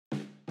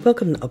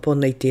Welcome to Up All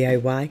Night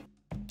DIY.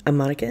 I'm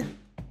Monica.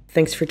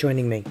 Thanks for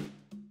joining me.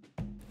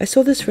 I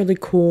saw this really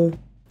cool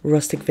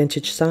rustic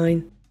vintage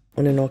sign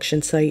on an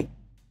auction site,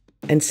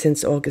 and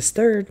since August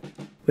 3rd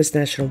was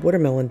National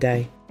Watermelon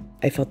Day,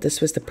 I felt this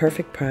was the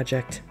perfect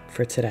project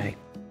for today.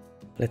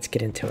 Let's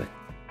get into it.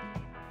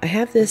 I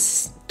have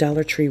this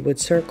Dollar Tree wood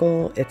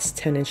circle. It's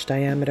 10-inch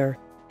diameter.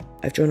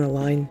 I've drawn a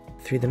line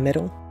through the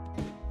middle,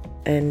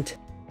 and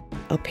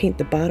I'll paint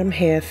the bottom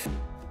half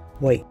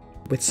white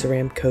with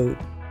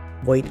Ceramcoat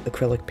white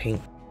acrylic paint.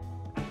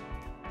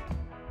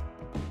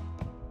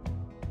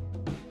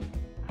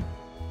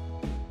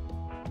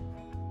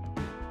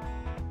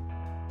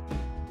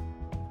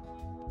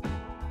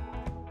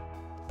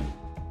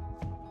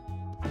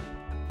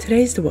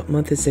 Today's the What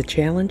Month Is It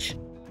challenge,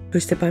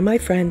 hosted by my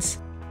friends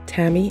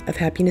Tami of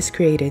Happiness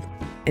Created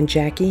and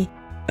Jackie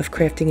of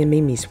Crafting in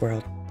Mimi's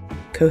World,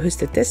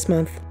 co-hosted this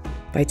month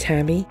by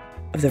Tami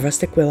of the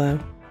Rustic Willow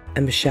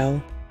and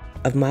Michelle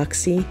of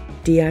Moxie,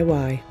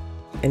 DIY,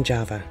 and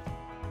Java.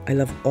 I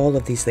love all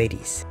of these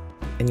ladies,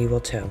 and you will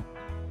too.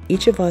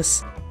 Each of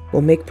us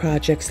will make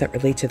projects that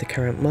relate to the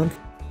current month,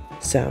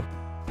 so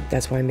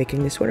that's why I'm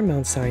making this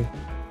watermelon sign.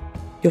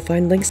 You'll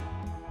find links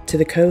to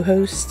the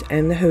co-host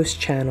and the host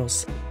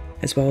channels,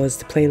 as well as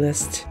the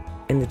playlist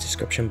in the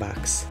description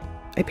box.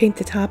 I paint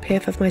the top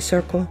half of my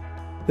circle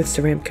with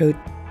Ceramcoat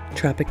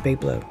Tropic Bay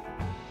Blue.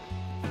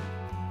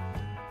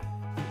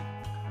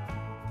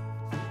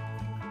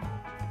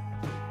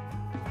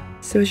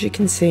 So as you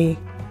can see,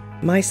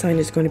 my sign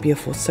is going to be a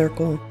full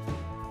circle.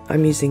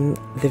 I'm using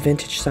the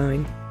vintage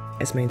sign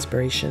as my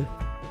inspiration.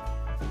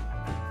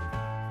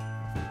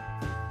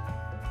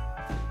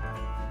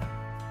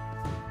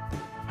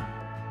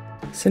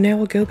 So now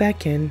we'll go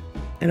back in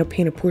and I'll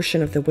paint a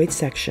portion of the white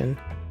section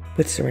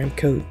with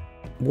Ceramcoat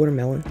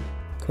watermelon,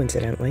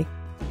 coincidentally,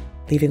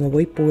 leaving a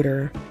white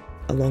border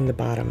along the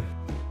bottom.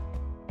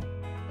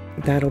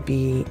 That'll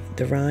be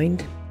the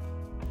rind.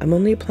 I'm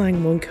only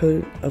applying one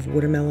coat of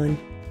watermelon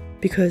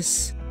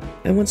because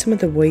I want some of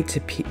the white to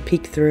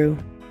peek through,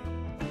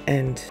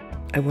 and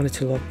I want it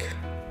to look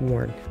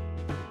worn.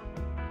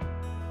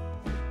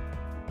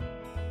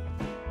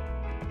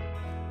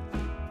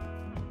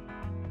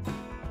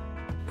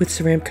 With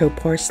Ceramcoat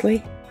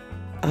Parsley,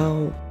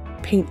 I'll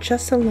paint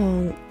just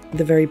along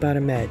the very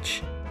bottom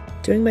edge,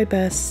 doing my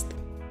best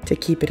to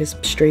keep it as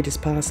straight as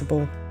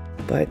possible,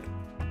 but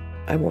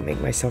I won't make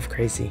myself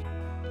crazy.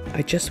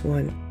 I just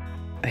want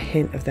a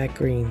hint of that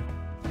green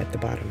at the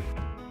bottom.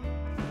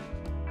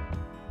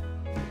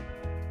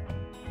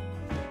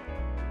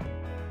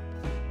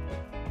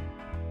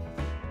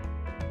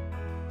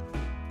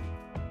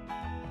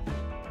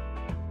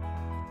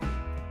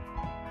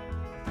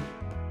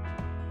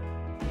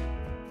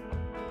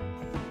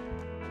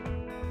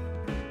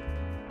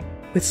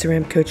 With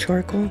Ceramcoat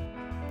charcoal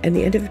and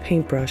the end of a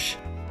paintbrush,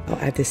 I'll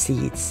add the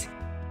seeds.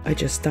 I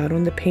just dot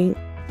on the paint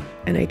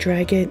and I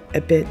drag it a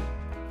bit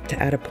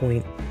to add a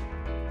point.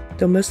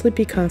 They'll mostly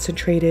be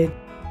concentrated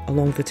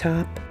along the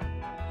top.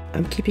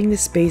 I'm keeping the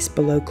space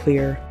below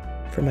clear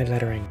for my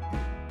lettering.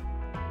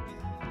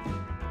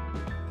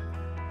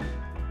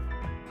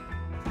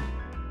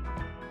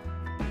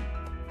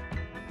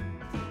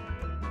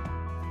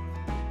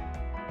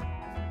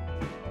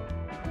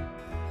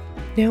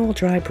 Now I'll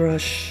dry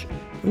brush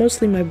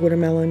mostly my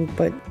watermelon,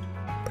 but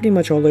pretty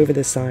much all over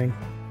the sign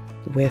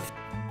with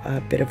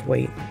a bit of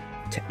white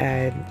to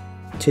add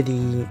to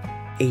the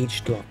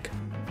aged look.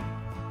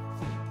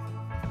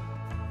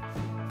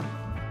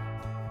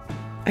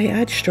 I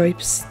add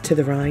stripes to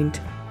the rind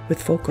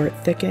with Folk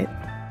Art Thicket,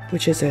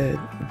 which is a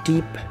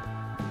deep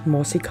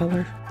mossy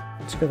color.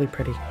 It's really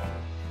pretty.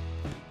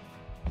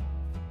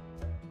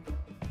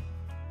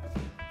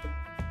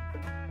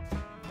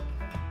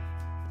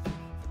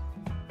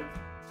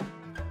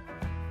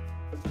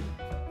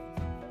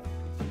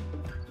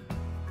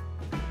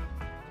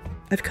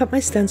 I've cut my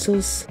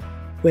stencils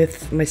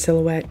with my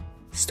silhouette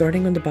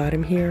starting on the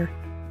bottom here,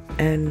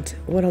 and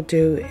what I'll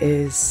do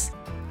is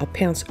I'll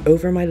pounce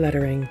over my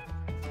lettering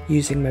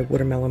using my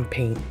watermelon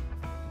paint.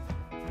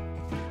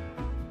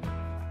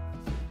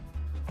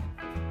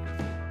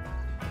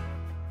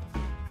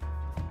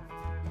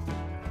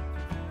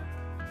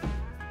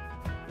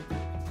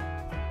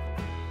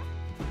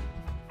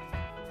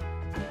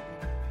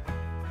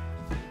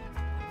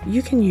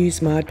 You can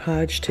use Mod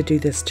Podge to do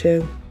this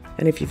too,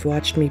 and if you've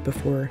watched me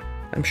before,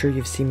 I'm sure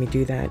you've seen me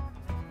do that.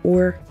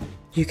 Or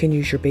you can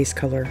use your base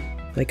color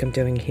like I'm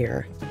doing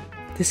here.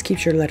 This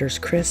keeps your letters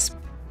crisp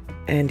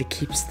and it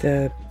keeps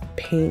the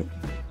paint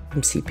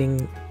from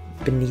seeping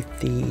beneath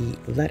the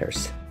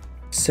letters,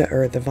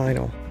 or the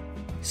vinyl.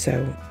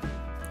 So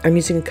I'm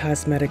using a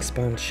cosmetic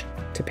sponge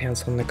to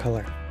pounce on the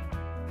color.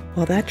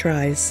 While that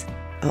dries,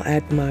 I'll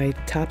add my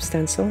top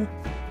stencil,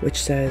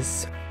 which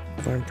says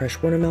Farm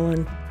Fresh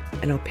Watermelon,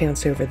 and I'll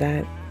pounce over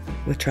that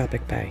with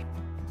Tropic Bay.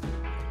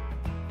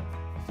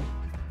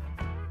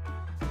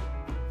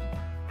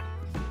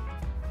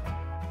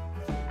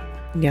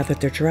 Now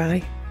that they're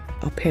dry,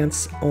 I'll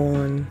pounce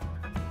on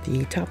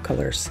the top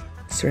colors,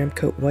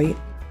 Ceramcoat White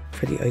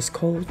for the ice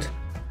cold,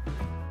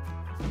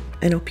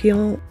 And I'll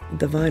peel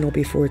the vinyl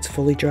before it's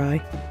fully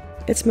dry.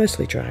 It's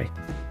mostly dry.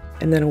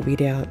 And then I'll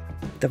weed out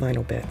the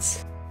vinyl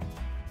bits.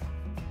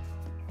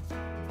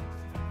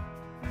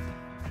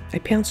 I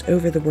pounce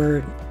over the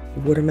word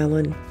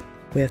watermelon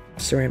with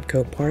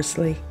Ceramcoat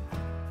Parsley,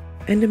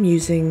 and I'm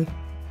using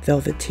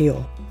Velvet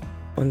Teal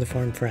on the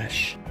Farm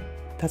Fresh.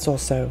 That's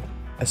also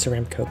a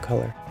Ceramcoat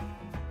color.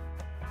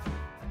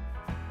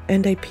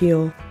 And I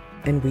peel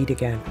and weed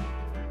again.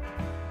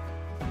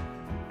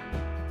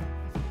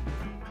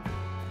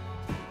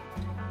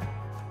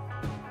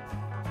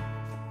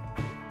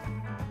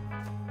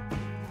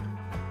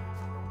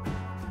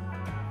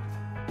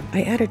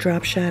 I add a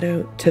drop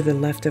shadow to the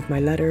left of my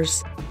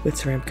letters with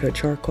Ceramcoat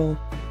charcoal.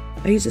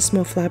 I use a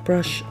small flat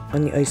brush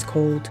on the ice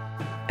cold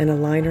and a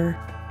liner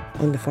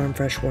on the Farm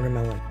Fresh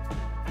watermelon.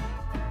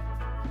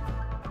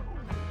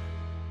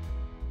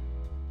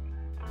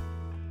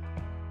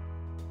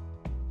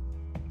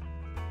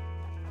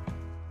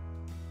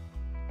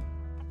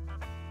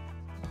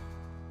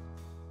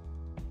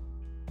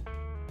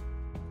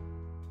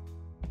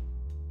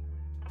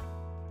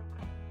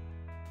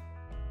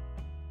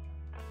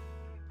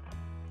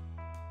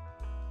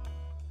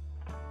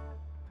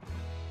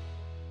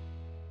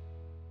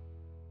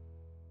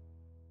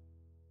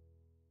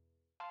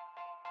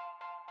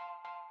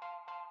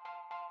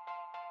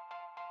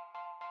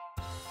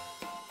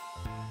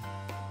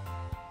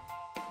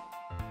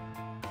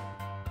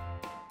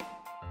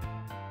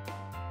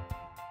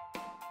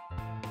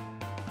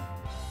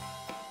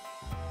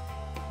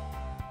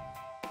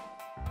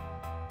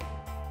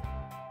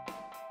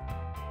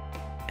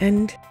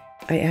 And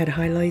I add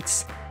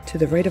highlights to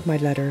the right of my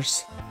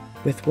letters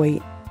with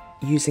white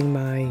using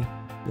my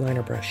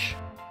liner brush.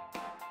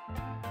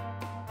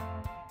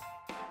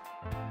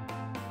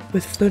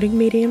 With floating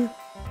medium,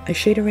 I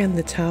shade around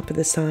the top of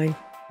the sign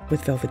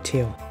with Velvet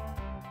Teal.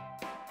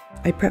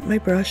 I prep my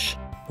brush,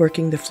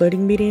 working the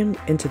floating medium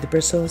into the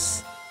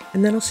bristles,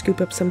 and then I'll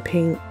scoop up some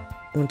paint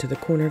onto the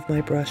corner of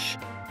my brush,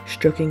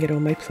 stroking it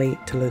on my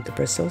plate to load the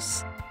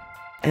bristles,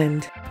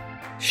 and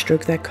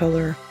stroke that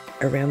color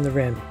around the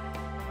rim.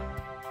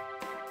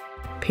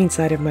 Paint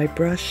side of my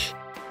brush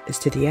is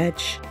to the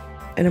edge,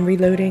 and I'm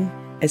reloading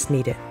as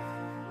needed.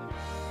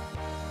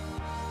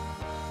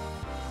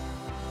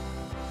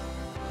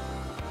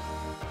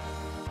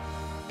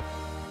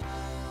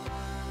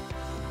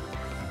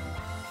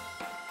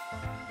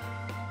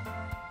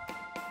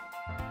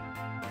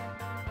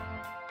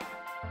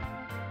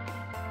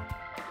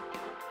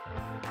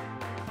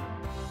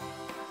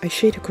 I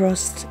shade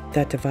across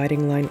that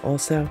dividing line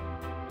also.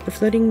 The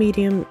floating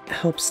medium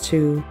helps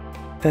to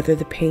feather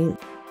the paint,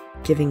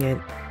 giving it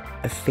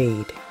a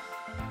fade.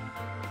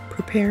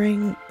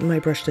 Preparing my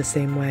brush the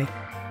same way,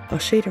 I'll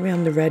shade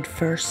around the red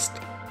first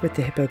with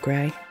the Hippo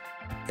Grey,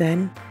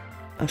 then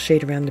I'll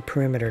shade around the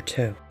perimeter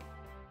too.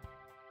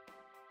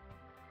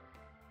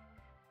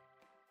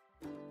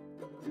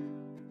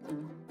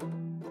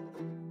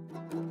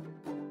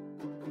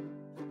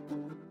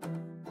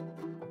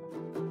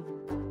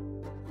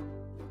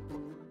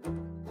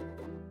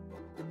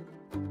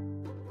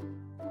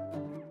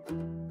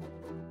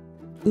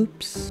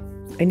 Oops,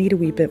 I need a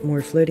wee bit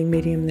more floating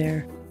medium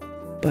there,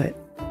 but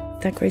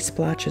that gray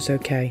splotch is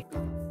okay.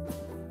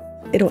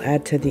 It'll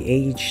add to the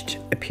aged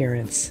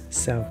appearance,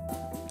 so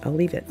I'll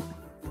leave it.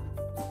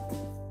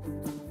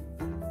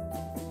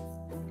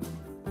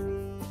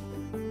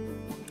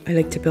 I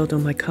like to build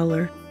on my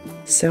color,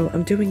 so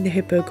I'm doing the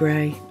Hippo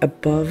Grey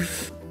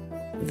above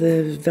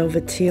the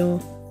Velvet Teal.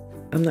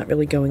 I'm not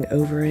really going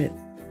over it,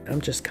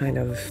 I'm just kind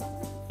of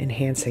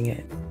enhancing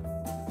it.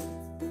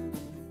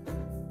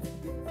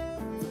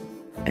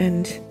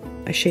 And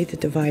I shade the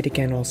divide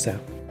again also.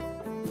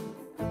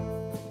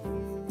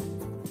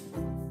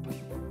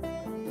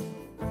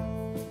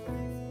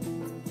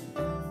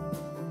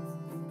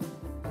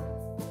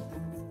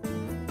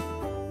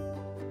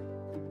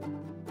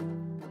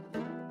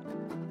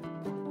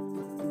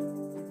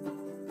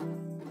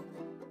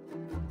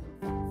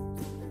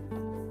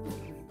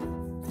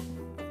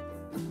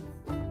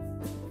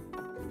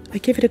 I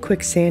give it a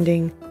quick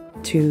sanding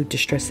to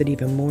distress it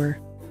even more,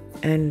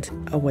 and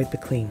I'll wipe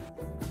it clean.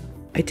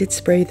 I did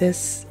spray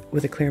this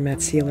with a clear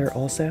matte sealer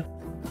also.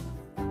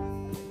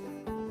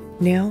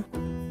 Now,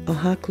 I'll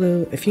hot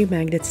glue a few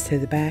magnets to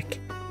the back.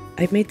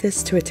 I've made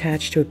this to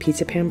attach to a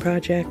pizza pan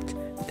project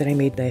that I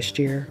made last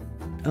year.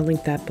 I'll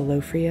link that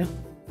below for you.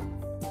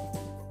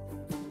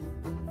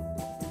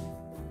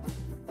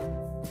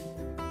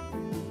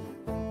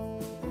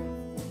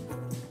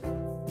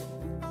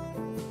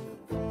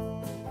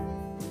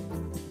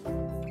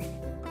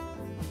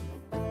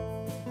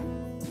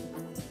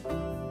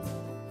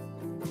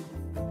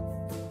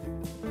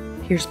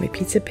 Here's my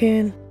pizza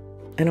pan,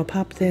 and I'll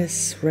pop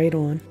this right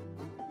on,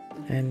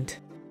 and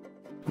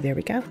there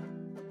we go.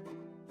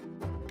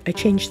 I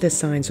changed the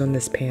signs on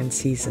this pan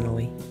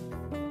seasonally.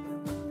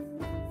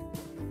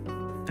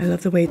 I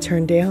love the way it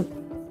turned out.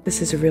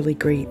 This is a really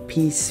great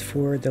piece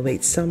for the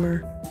late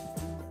summer.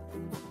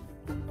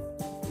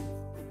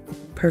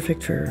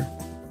 Perfect for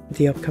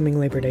the upcoming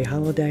Labor Day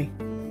holiday.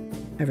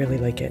 I really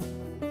like it.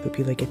 Hope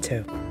you like it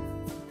too.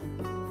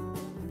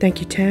 Thank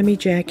you Tami,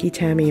 Jackie,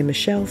 Tammie, and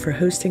Michelle for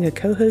hosting and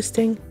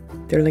co-hosting.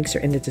 Their links are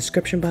in the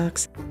description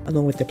box,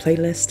 along with the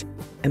playlist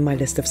and my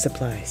list of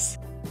supplies.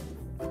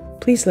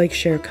 Please like,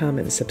 share,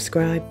 comment, and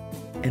subscribe,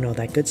 and all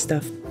that good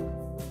stuff.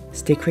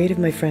 Stay creative,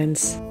 my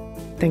friends.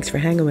 Thanks for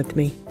hanging with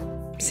me.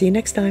 See you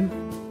next time.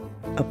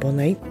 Up all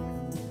night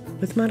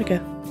with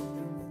Monica.